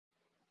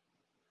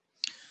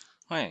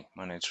Hi,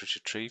 my name is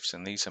Richard Treves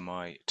and these are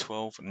my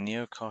 12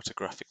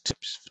 Neo-Cartographic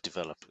tips for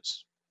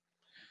developers.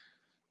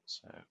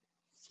 So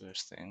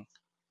first thing,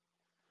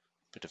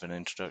 bit of an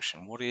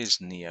introduction. What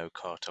is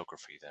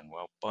Neo-Cartography then?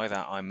 Well, by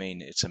that I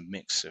mean it's a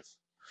mix of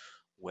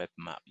web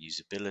map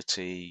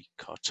usability,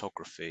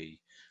 cartography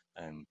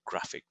and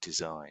graphic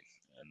design.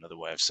 Another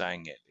way of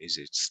saying it is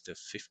it's the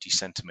 50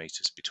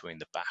 centimeters between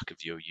the back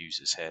of your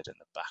user's head and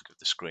the back of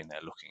the screen they're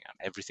looking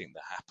at. Everything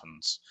that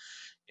happens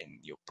in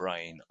your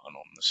brain and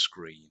on the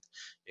screen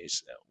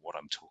is what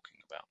I'm talking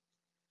about.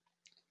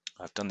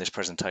 I've done this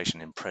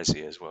presentation in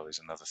Prezi as well, is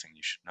another thing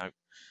you should know.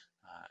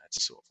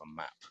 It's sort of a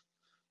map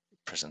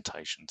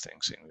presentation thing,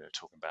 seeing we were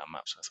talking about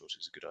maps, I thought it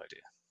was a good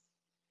idea.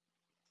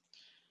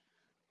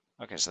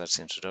 Okay, so that's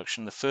the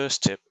introduction. The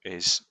first tip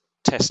is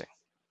testing.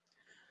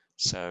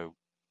 So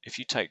if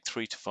you take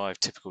 3 to 5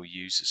 typical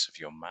users of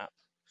your map,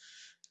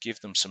 give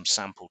them some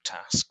sample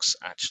tasks,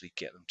 actually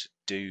get them to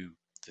do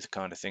the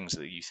kind of things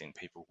that you think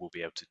people will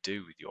be able to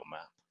do with your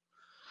map.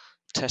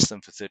 Test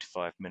them for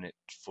 45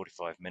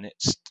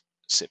 minutes,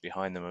 sit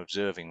behind them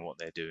observing what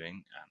they're doing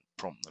and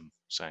prompt them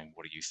saying,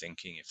 what are you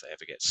thinking? If they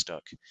ever get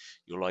stuck,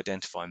 you'll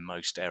identify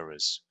most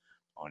errors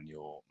on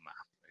your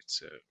map.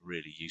 It's a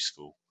really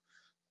useful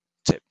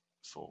tip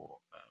for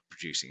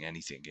producing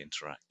anything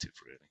interactive,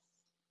 really.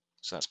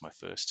 So that's my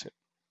first tip.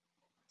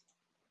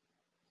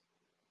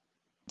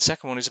 The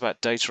second one is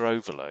about data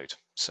overload.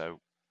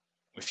 So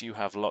if you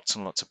have lots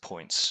and lots of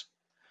points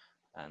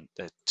and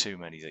there are too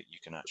many that you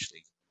can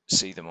actually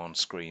see them on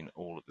screen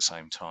all at the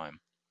same time,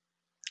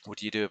 what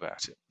do you do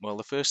about it? Well,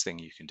 the first thing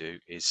you can do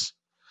is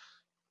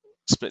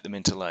split them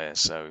into layers.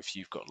 So if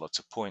you've got lots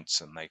of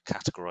points and they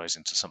categorize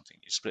into something,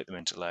 you split them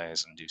into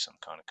layers and do some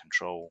kind of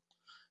control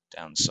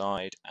down the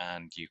side,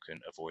 and you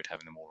can avoid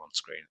having them all on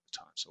screen at the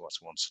time. So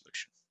that's one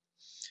solution.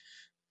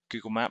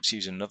 Google Maps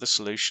use another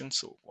solution,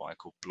 sort of what I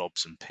call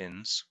blobs and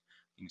pins.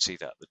 You can see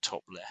that at the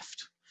top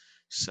left.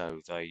 So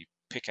they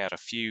pick out a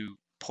few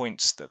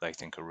points that they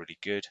think are really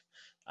good,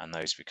 and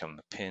those become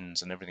the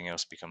pins, and everything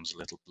else becomes a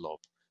little blob.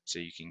 So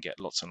you can get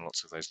lots and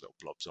lots of those little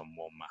blobs on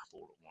one map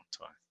all at one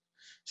time.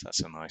 So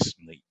that's a nice,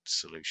 neat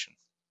solution.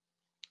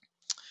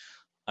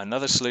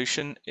 Another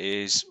solution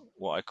is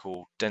what I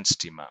call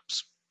density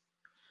maps,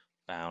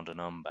 bound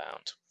and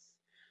unbound.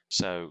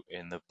 So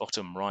in the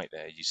bottom right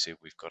there, you see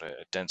we've got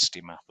a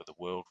density map of the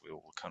world with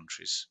all the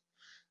countries,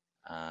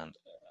 and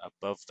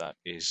above that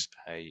is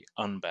a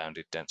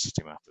unbounded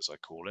density map, as I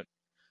call it.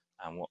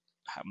 And what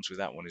happens with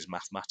that one is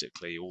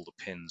mathematically all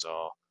the pins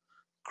are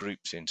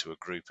grouped into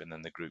a group, and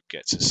then the group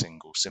gets a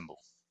single symbol.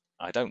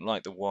 I don't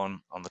like the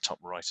one on the top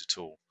right at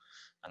all,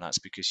 and that's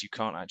because you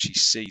can't actually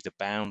see the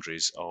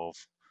boundaries of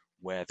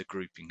where the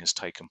grouping has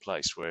taken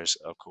place, whereas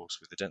of course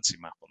with the density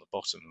map on the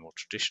bottom, the more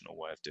traditional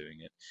way of doing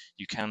it,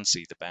 you can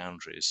see the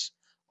boundaries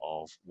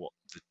of what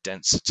the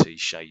density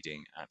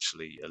shading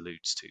actually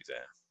alludes to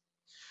there.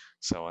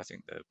 So I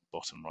think the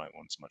bottom right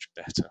one's much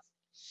better.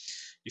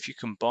 If you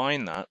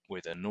combine that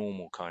with a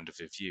normal kind of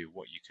a view,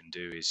 what you can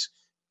do is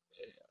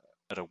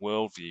at a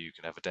world view you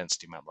can have a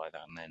density map like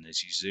that, and then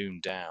as you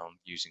zoom down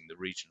using the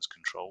regions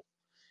control,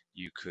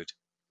 you could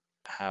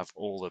have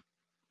all the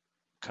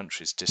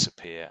countries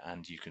disappear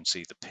and you can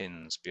see the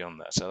pins beyond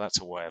that. So that's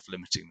a way of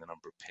limiting the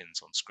number of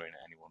pins on screen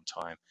at any one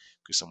time,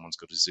 because someone's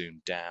got to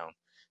zoom down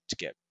to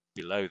get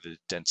below the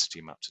density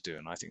map to do,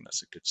 and I think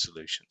that's a good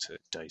solution to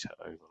data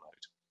overload.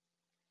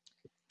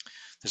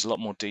 There's a lot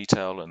more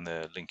detail and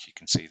the link you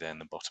can see there in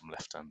the bottom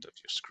left hand of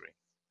your screen.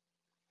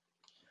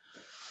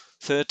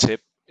 Third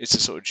tip is a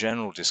sort of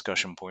general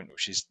discussion point,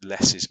 which is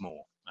less is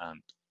more,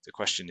 and the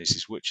question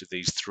is which of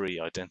these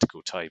 3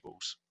 identical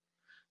tables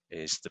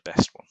is the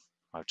best one?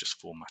 I've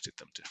just formatted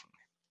them differently.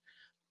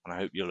 And I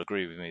hope you'll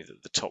agree with me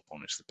that the top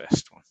one is the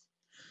best one.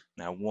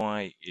 Now,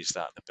 why is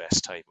that the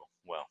best table?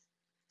 Well,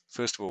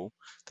 first of all,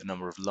 the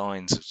number of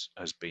lines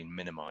has been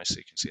minimized. So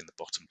you can see in the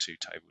bottom 2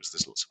 tables,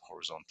 there's lots of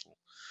horizontal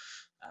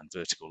and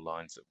vertical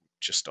lines that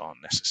just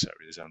aren't necessary.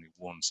 There's only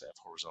one set of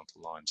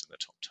horizontal lines in the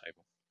top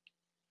table.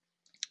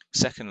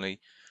 Secondly,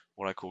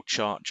 what I call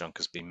chart junk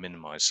has been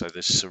minimized. So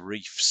the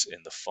serifs in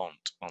the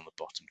font on the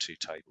bottom 2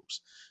 tables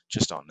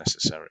just aren't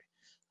necessary,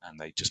 and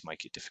they just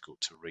make it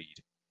difficult to read.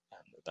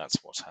 And that's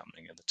what's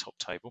happening in the top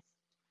table.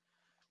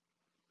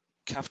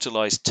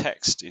 Capitalized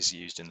text is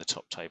used in the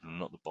top table and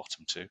not the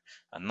bottom 2,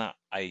 and that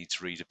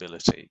aids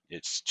readability.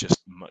 It's just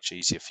much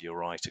easier for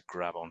your eye to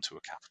grab onto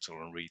a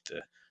capital and read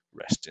the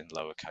rest in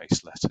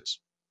lowercase letters.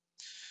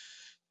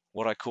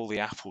 What I call the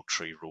apple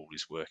tree rule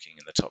is working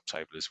in the top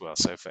table as well.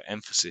 So for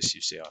emphasis,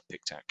 you see I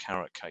picked out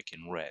carrot cake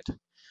in red.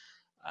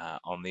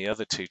 On the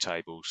other 2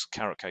 tables,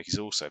 carrot cake is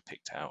also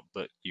picked out,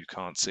 but you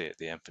can't see it.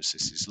 The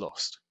emphasis is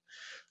lost.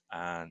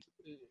 And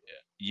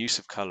use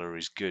of color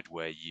is good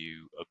where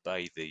you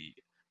obey the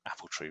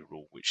apple tree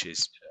rule, which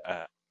is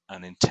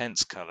an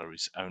intense color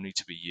is only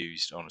to be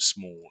used on a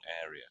small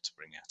area to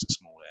bring out a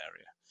small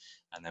area.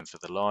 And then for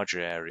the larger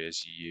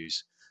areas, you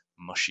use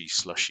mushy,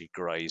 slushy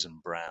greys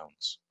and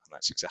browns. And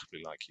that's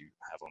exactly like you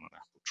have on an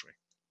apple tree.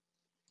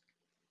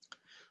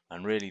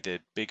 And really the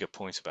bigger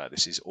point about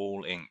this is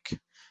all ink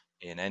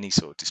in any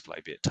sort of display,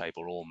 be it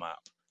table or map,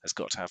 has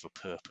got to have a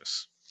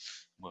purpose.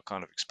 We'll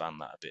kind of expand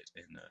that a bit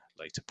in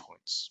later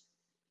points.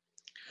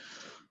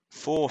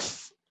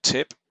 Fourth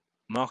tip,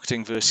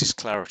 marketing versus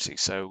clarity.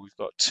 So we've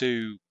got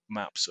two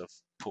maps of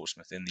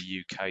Portsmouth in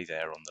the UK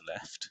there on the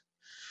left.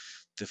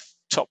 The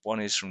top one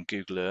is from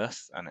Google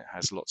Earth, and it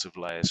has lots of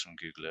layers from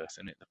Google Earth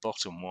in it. The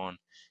bottom one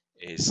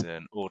is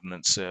an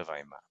Ordnance Survey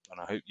map, and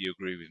I hope you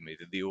agree with me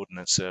that the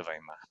Ordnance Survey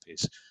map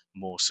is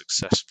more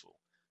successful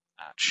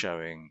at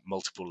showing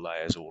multiple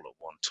layers all at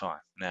one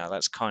time. Now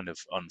that's kind of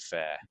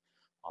unfair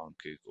on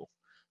Google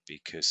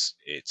because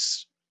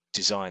it's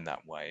designed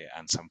that way,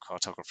 and some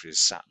cartographers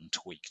sat and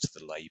tweaked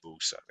the labels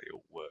so they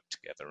all work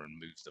together and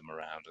move them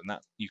around, and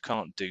that you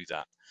can't do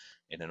that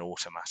in an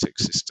automatic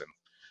system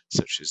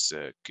such as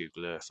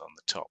Google Earth on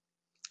the top.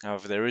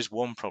 However, there is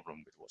one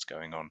problem with what's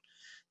going on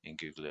in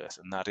Google Earth,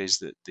 and that is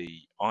that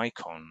the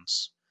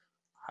icons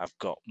have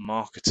got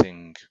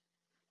marketing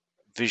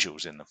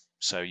visuals in them,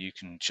 so you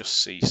can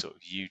just see sort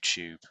of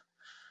YouTube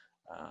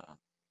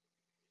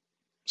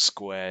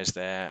squares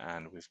there,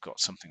 and we've got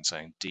something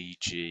saying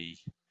DG,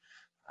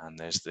 and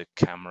there's the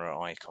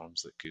camera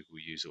icons that Google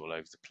use all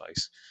over the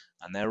place,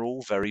 and they're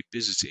all very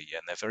busy,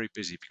 and they're very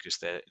busy because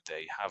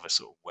they have a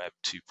sort of Web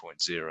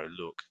 2.0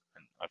 look,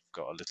 and I've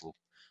got a little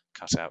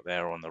cutout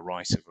there on the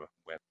right of a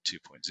Web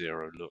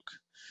 2.0 look,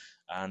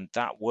 and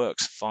that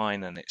works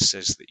fine, and it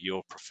says that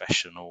you're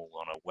professional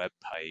on a web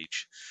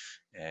page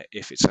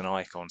if it's an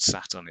icon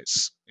sat on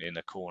its in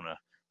a corner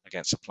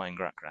against a plain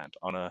background.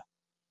 On a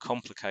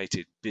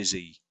complicated,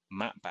 busy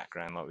map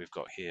background like we've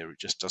got here, it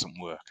just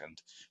doesn't work,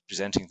 and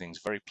presenting things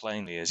very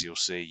plainly, as you'll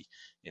see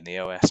in the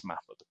OS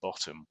map at the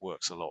bottom,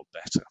 works a lot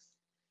better.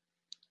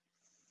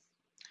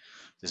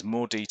 There's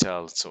more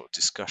detailed sort of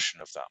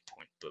discussion of that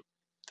point, but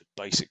the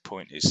basic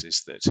point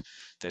is that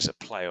there's a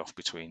play-off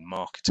between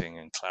marketing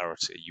and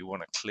clarity. You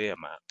want a clear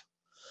map,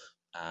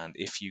 and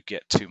if you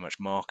get too much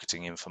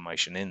marketing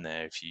information in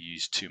there, if you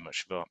use too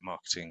much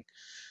marketing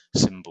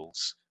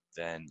symbols,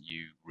 then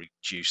you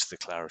reduce the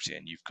clarity,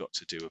 and you've got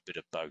to do a bit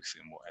of both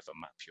in whatever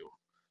map you're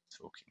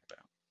talking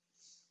about.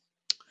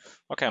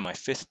 Okay, my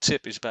fifth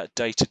tip is about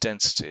data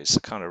density. It's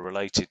kind of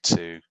related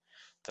to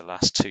the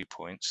last 2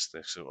 points,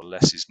 the sort of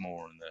less is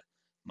more and the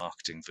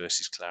marketing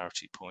versus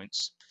clarity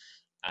points.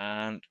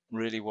 And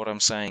really what I'm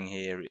saying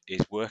here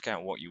is work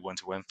out what you want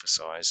to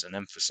emphasize and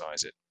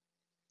emphasize it.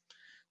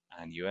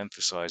 And you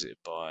emphasize it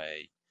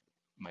by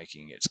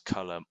making its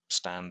color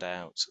stand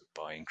out,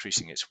 by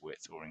increasing its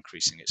width or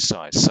increasing its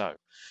size. So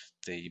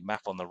the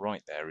map on the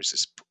right there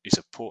is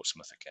a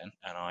Portsmouth again,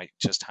 and I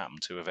just happen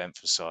to have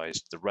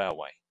emphasized the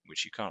railway,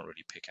 which you can't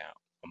really pick out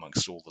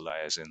amongst all the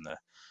layers in the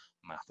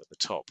map at the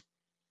top.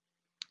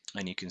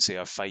 And you can see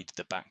I've faded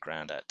the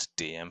background out to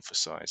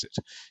de-emphasize it.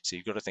 So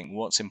you've got to think,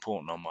 what's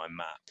important on my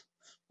map?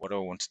 What do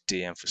I want to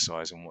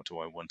de-emphasize, and what do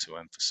I want to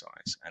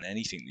emphasize? And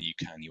anything that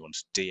you want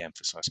to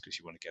de-emphasize, because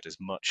you want to get as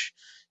much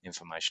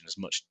information, as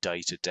much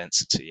data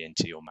density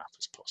into your map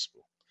as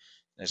possible.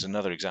 There's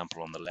another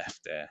example on the left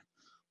there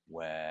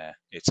where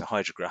it's a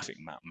hydrographic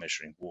map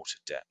measuring water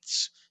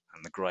depths,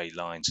 and the grey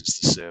lines is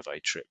the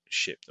survey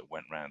ship that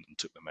went round and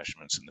took the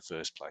measurements in the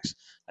first place.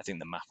 I think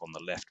the map on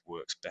the left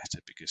works better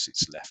because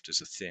it's left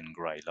as a thin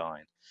grey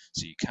line,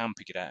 so you can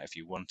pick it out if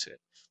you want it,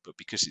 but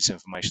because it's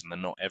information that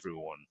not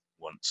everyone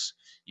wants,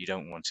 you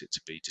don't want it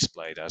to be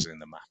displayed as in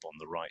the map on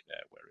the right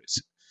there, where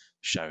it's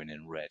shown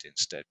in red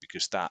instead,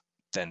 because that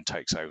then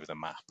takes over the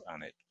map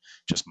and it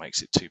just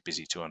makes it too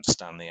busy to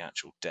understand the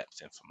actual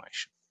depth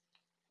information.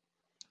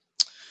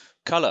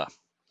 Color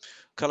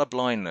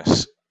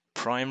blindness.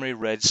 Primary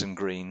reds and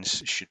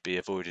greens should be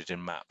avoided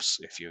in maps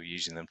if you're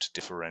using them to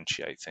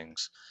differentiate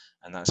things,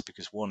 and that's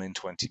because 1 in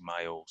 20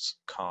 males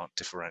can't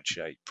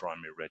differentiate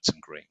primary reds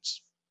and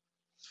greens.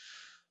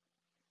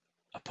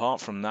 Apart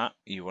from that,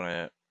 you want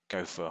to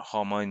go for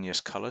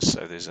harmonious colors,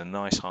 so there's a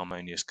nice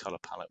harmonious color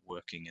palette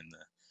working in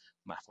the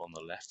map on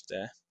the left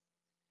there.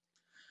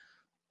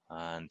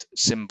 And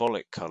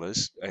symbolic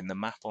colors in the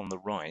map on the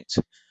right,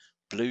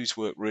 blues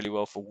work really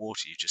well for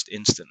water. You just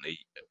instantly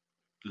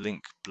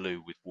link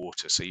blue with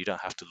water, so you don't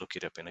have to look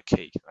it up in a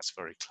key. That's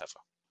very clever.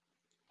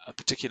 A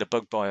particular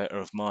bugbear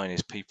of mine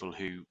is people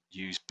who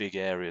use big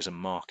areas and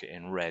mark it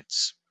in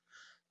reds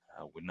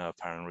with no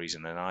apparent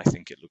reason, and I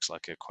think it looks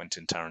like a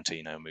Quentin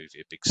Tarantino movie,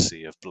 a big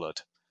sea of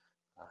blood,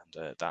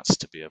 and that's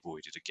to be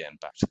avoided. Again,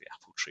 back to the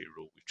apple tree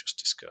rule we've just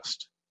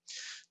discussed.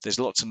 There's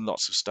lots and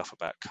lots of stuff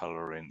about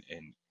color in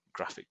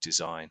graphic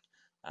design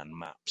and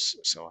maps,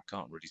 so I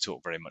can't really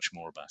talk very much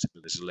more about it,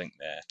 but there's a link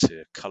there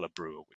to Color Brewer,